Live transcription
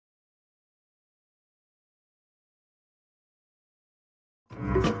Do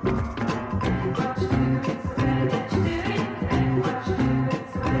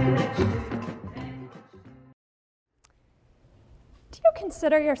you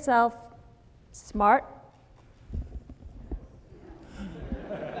consider yourself smart?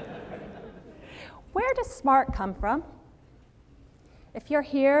 Where does smart come from? If you're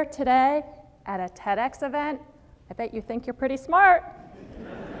here today at a TEDx event, I bet you think you're pretty smart.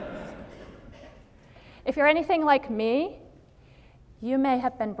 If you're anything like me, you may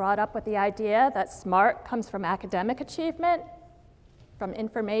have been brought up with the idea that smart comes from academic achievement, from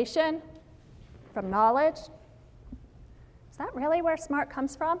information, from knowledge. Is that really where smart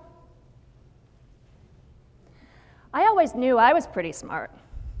comes from? I always knew I was pretty smart.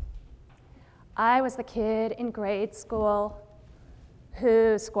 I was the kid in grade school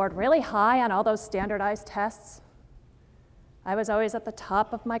who scored really high on all those standardized tests. I was always at the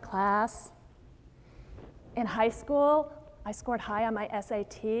top of my class. In high school, I scored high on my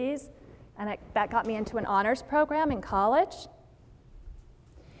SATs, and that got me into an honors program in college.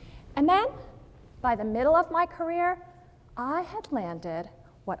 And then, by the middle of my career, I had landed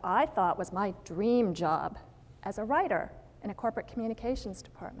what I thought was my dream job as a writer in a corporate communications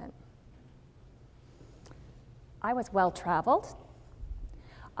department. I was well-traveled.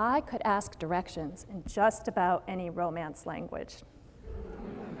 I could ask directions in just about any romance language.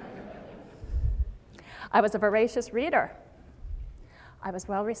 I was a voracious reader. I was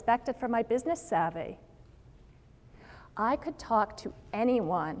well-respected for my business savvy. I could talk to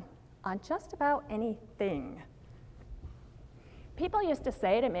anyone on just about anything. People used to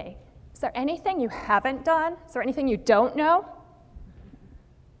say to me, "Is there anything you haven't done? Is there anything you don't know?"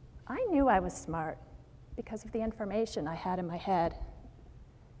 I knew I was smart because of the information I had in my head,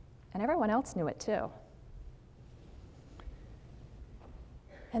 and everyone else knew it too.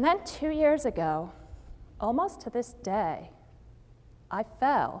 And then 2 years ago, almost to this day, I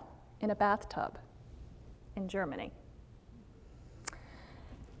fell in a bathtub in Germany.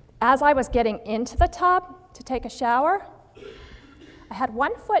 As I was getting into the tub to take a shower, I had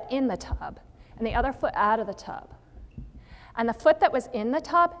one foot in the tub and the other foot out of the tub. And the foot that was in the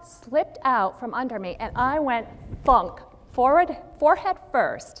tub slipped out from under me, and I went thunk, forehead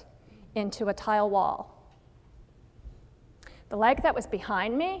first, into a tile wall. The leg that was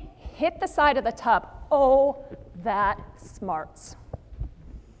behind me hit the side of the tub. Oh, that smarts.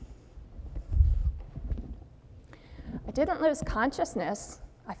 I didn't lose consciousness.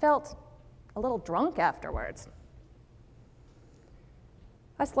 I felt a little drunk afterwards.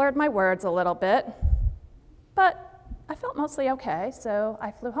 I slurred my words a little bit, but I felt mostly okay, so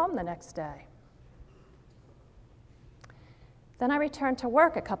I flew home the next day. Then I returned to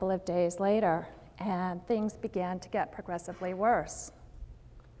work a couple of days later, and things began to get progressively worse.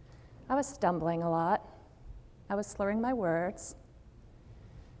 I was stumbling a lot. I was slurring my words.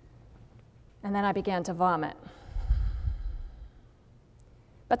 And then I began to vomit.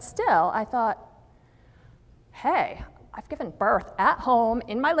 But still, I thought, hey, I've given birth at home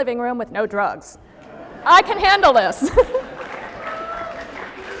in my living room with no drugs. I can handle this.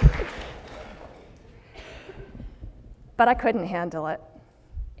 But I couldn't handle it.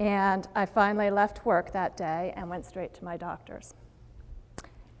 And I finally left work that day and went straight to my doctors.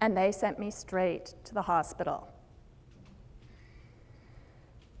 And they sent me straight to the hospital.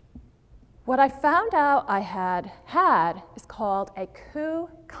 What I found out I had is called a coup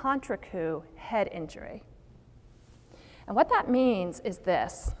contra coup head injury. And what that means is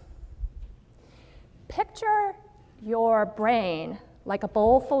this. Picture your brain like a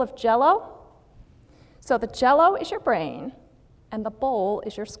bowl full of Jell-O. So the Jell-O is your brain, and the bowl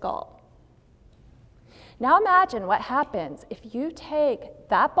is your skull. Now imagine what happens if you take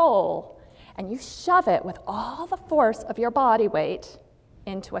that bowl and you shove it with all the force of your body weight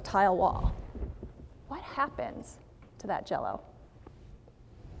into a tile wall. What happens to that Jell-O?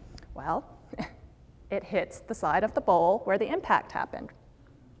 Well, it hits the side of the bowl where the impact happened.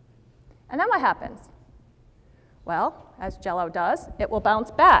 And then what happens? Well, as Jell-O does, it will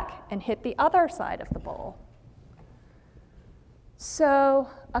bounce back and hit the other side of the bowl. So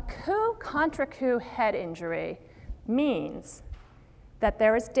a coup contra coup head injury means that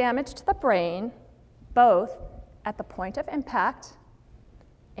there is damage to the brain both at the point of impact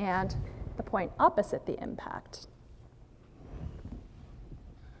and the point opposite the impact.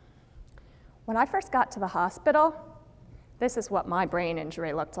 When I first got to the hospital, this is what my brain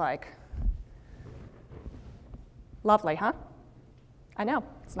injury looked like. Lovely, huh? I know,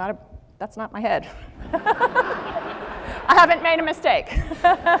 that's not my head. I haven't made a mistake.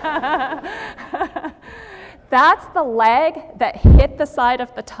 That's the leg that hit the side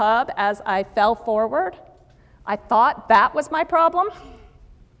of the tub as I fell forward. I thought that was my problem.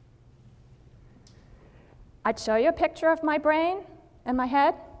 I'd show you a picture of my brain and my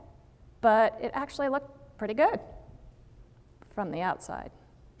head, but it actually looked pretty good from the outside.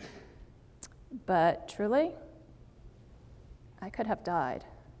 But truly, I could have died.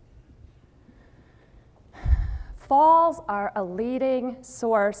 Falls are a leading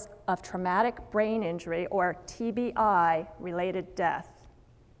source of traumatic brain injury, or TBI-related death.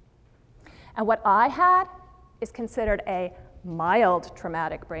 And what I had is considered a mild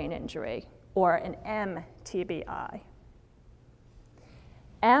traumatic brain injury, or an MTBI.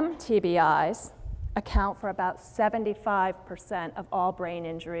 MTBIs account for about 75% of all brain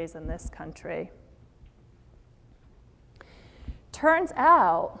injuries in this country. Turns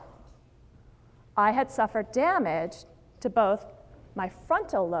out, I had suffered damage to both my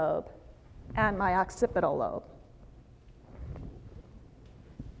frontal lobe and my occipital lobe.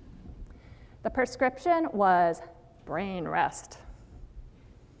 The prescription was brain rest.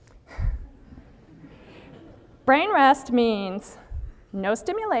 Brain rest means no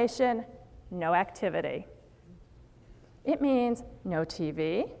stimulation, no activity. It means no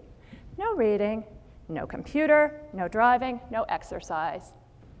TV, no reading, no computer, no driving, no exercise.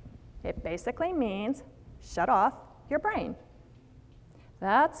 It basically means shut off your brain.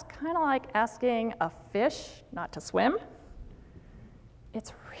 That's kind of like asking a fish not to swim.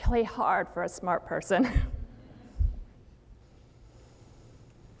 It's really hard for a smart person.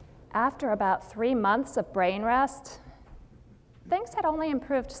 After about 3 months of brain rest, things had only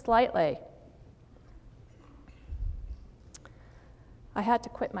improved slightly. I had to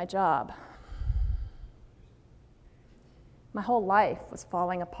quit my job. My whole life was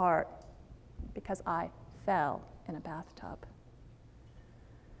falling apart because I fell in a bathtub.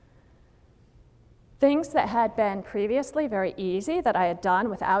 Things that had been previously very easy, that I had done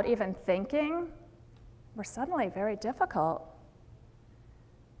without even thinking, were suddenly very difficult.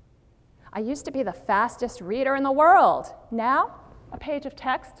 I used to be the fastest reader in the world. Now, a page of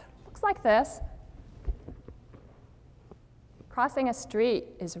text looks like this. Crossing a street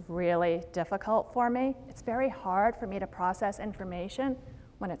is really difficult for me. It's very hard for me to process information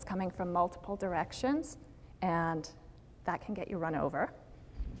when it's coming from multiple directions, and that can get you run over.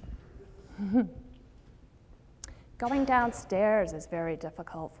 Going downstairs is very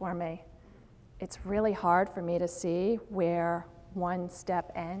difficult for me. It's really hard for me to see where one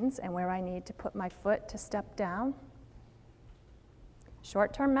step ends and where I need to put my foot to step down.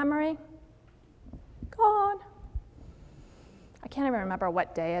 Short-term memory, gone. I can't even remember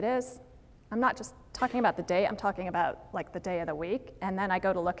what day it is. I'm not just talking about the day, I'm talking about like the day of the week, and then I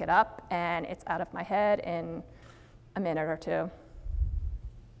go to look it up and it's out of my head in a minute or two.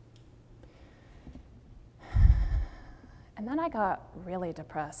 And then I got really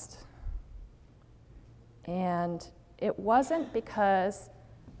depressed. And it wasn't because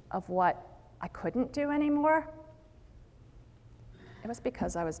of what I couldn't do anymore. It was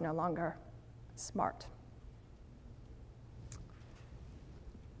because I was no longer smart.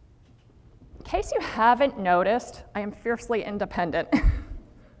 In case you haven't noticed, I am fiercely independent.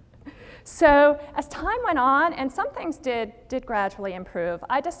 So as time went on, and some things did gradually improve,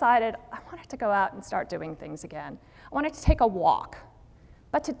 I decided I wanted to go out and start doing things again. I wanted to take a walk.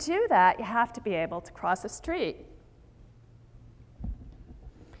 But to do that, you have to be able to cross a street.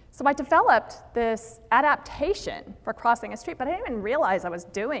 So I developed this adaptation for crossing a street, but I didn't even realize I was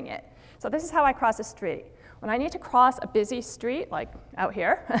doing it. So this is how I cross a street. When I need to cross a busy street, like out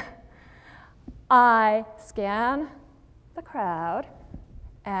here, I scan the crowd,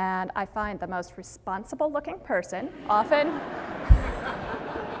 and I find the most responsible-looking person, often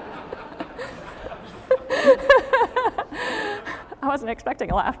I wasn't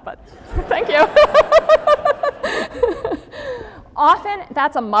expecting a laugh, but thank you. Often,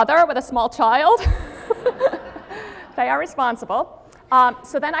 that's a mother with a small child. They are responsible.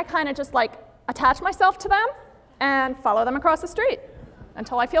 So then I kind of just like attach myself to them and follow them across the street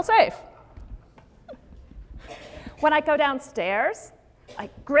until I feel safe. When I go downstairs, I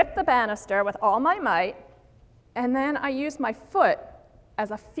grip the banister with all my might, and then I use my foot as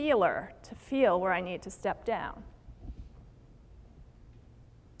a feeler to feel where I need to step down.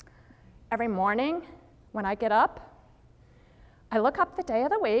 Every morning when I get up, I look up the day of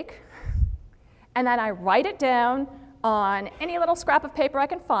the week, and then I write it down on any little scrap of paper I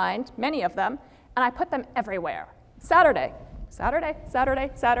can find, many of them, and I put them everywhere. Saturday, Saturday,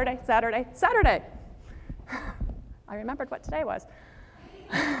 Saturday, Saturday, Saturday, Saturday. I remembered what today was.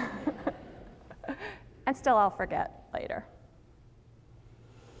 And still I'll forget later.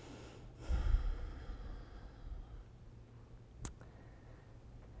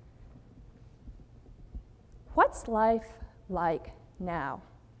 What's life like now?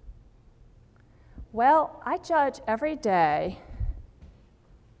 Well, I judge every day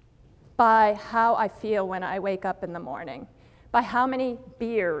by how I feel when I wake up in the morning, by how many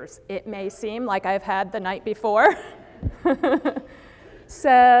beers it may seem like I've had the night before.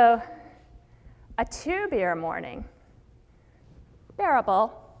 So, a 2-beer morning,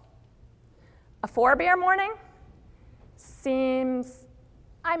 bearable. A 4-beer morning seems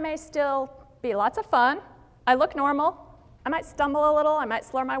I may still be lots of fun. I look normal. I might stumble a little. I might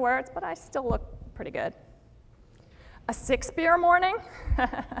slur my words, but I still look pretty good. A 6-beer morning.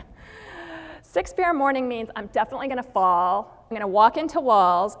 6-beer morning means I'm definitely going to fall. I'm going to walk into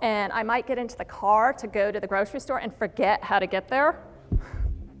walls, and I might get into the car to go to the grocery store and forget how to get there.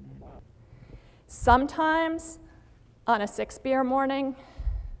 Sometimes on a 6-beer morning,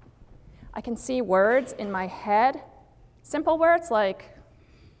 I can see words in my head, simple words like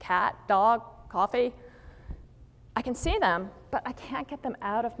cat, dog, coffee. I can see them, but I can't get them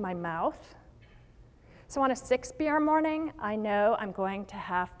out of my mouth. So on a 6-beer morning, I know I'm going to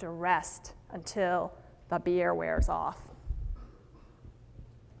have to rest until the beer wears off.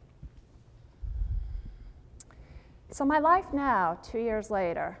 So my life now, 2 years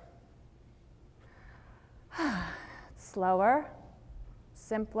later, slower,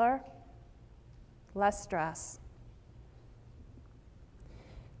 simpler, less stress.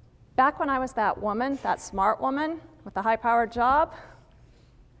 Back when I was that woman, that smart woman with the high-powered job,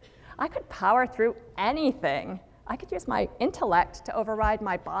 I could power through anything. I could use my intellect to override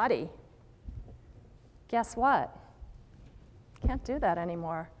my body. Guess what? Can't do that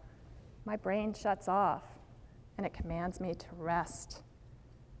anymore. My brain shuts off, and it commands me to rest.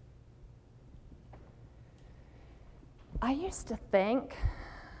 I used to think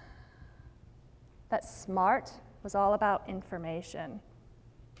that smart was all about information.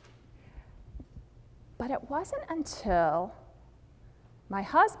 But it wasn't until my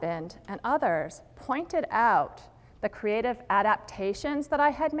husband and others pointed out the creative adaptations that I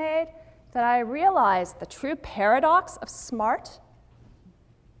had made that I realized the true paradox of smart.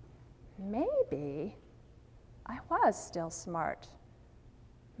 Maybe I was still smart.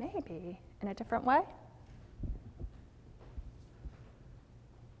 Maybe in a different way.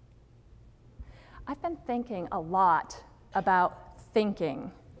 I've been thinking a lot about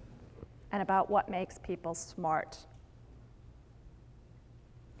thinking and about what makes people smart.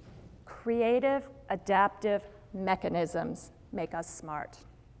 Creative, adaptive mechanisms make us smart.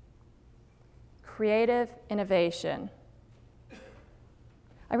 Creative innovation.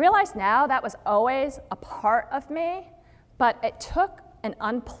 I realize now that was always a part of me, but it took an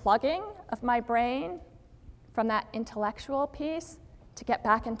unplugging of my brain from that intellectual piece to get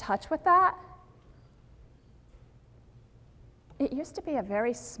back in touch with that. It used to be a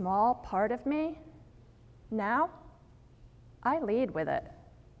very small part of me. Now, I lead with it.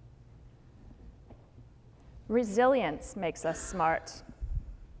 Resilience makes us smart.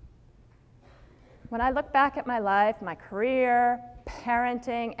 When I look back at my life, my career,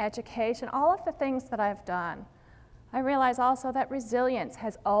 parenting, education, all of the things that I've done, I realize also that resilience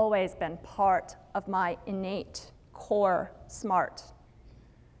has always been part of my innate core smart.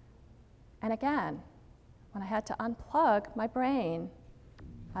 And again, when I had to unplug my brain,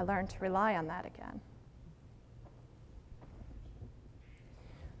 I learned to rely on that again.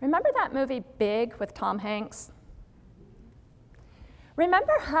 Remember that movie Big with Tom Hanks?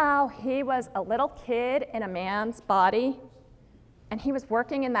 Remember how he was a little kid in a man's body, and he was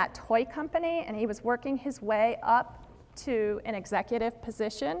working in that toy company, and he was working his way up to an executive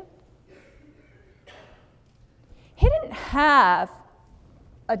position? He didn't have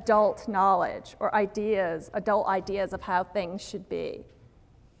adult knowledge or ideas, adult ideas of how things should be.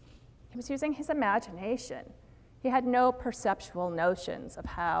 He was using his imagination. He had no perceptual notions of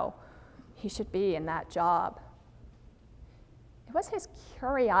how he should be in that job. It was his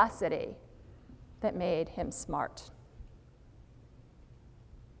curiosity that made him smart.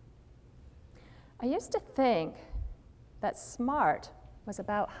 I used to think that smart was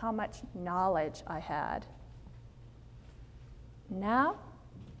about how much knowledge I had. Now,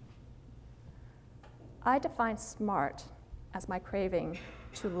 I define smart as my craving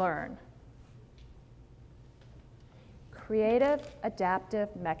to learn. Creative,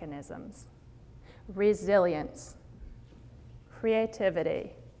 adaptive mechanisms, resilience,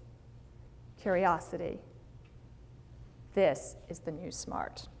 creativity, curiosity. This is the new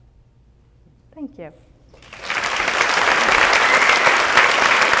smart. Thank you.